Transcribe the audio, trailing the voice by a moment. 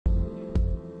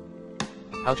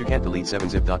How to can't delete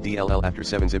 7zip.dll after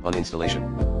 7zip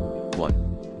uninstallation.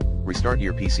 1. Restart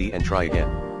your PC and try again.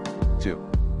 2.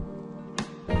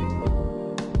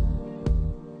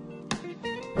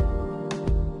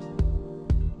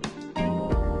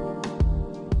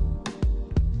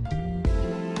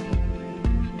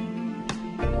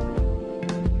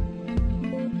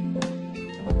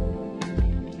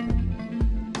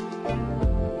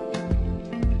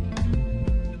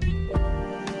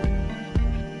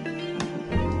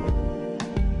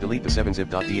 Delete the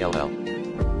 7zip.dll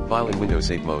file in Windows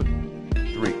Save Mode.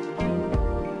 3.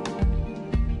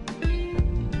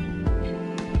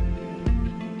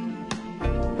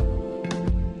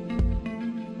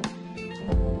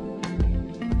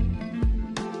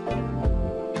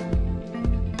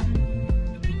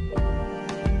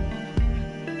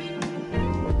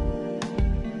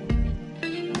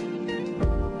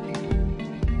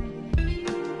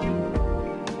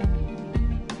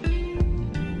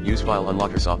 Use File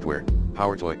Unlocker software,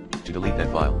 PowerToy, to delete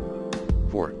that file.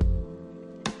 4.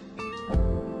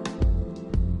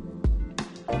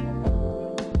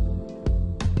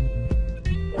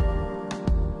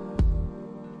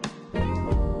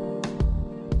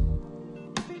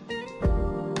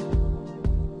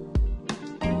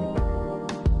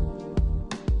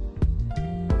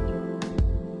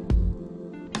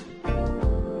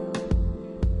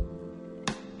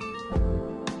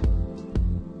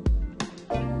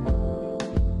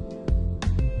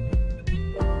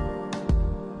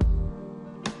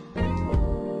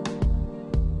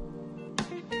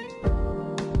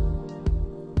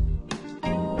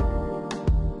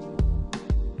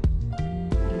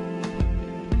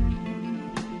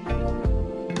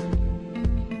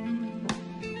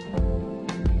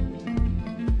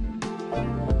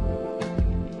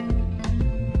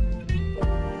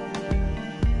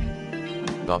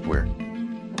 Software.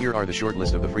 Here are the short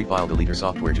list of the free file deleter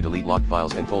software to delete locked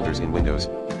files and folders in Windows.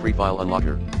 Free File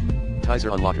Unlocker,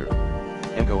 Tizer Unlocker,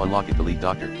 Emco Unlock It Delete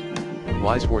Doctor,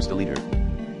 Wise Force Deleter,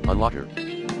 Unlocker,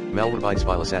 Malwarebytes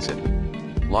File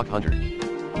Assassin, Lock Hunter,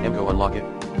 Emco Unlock It.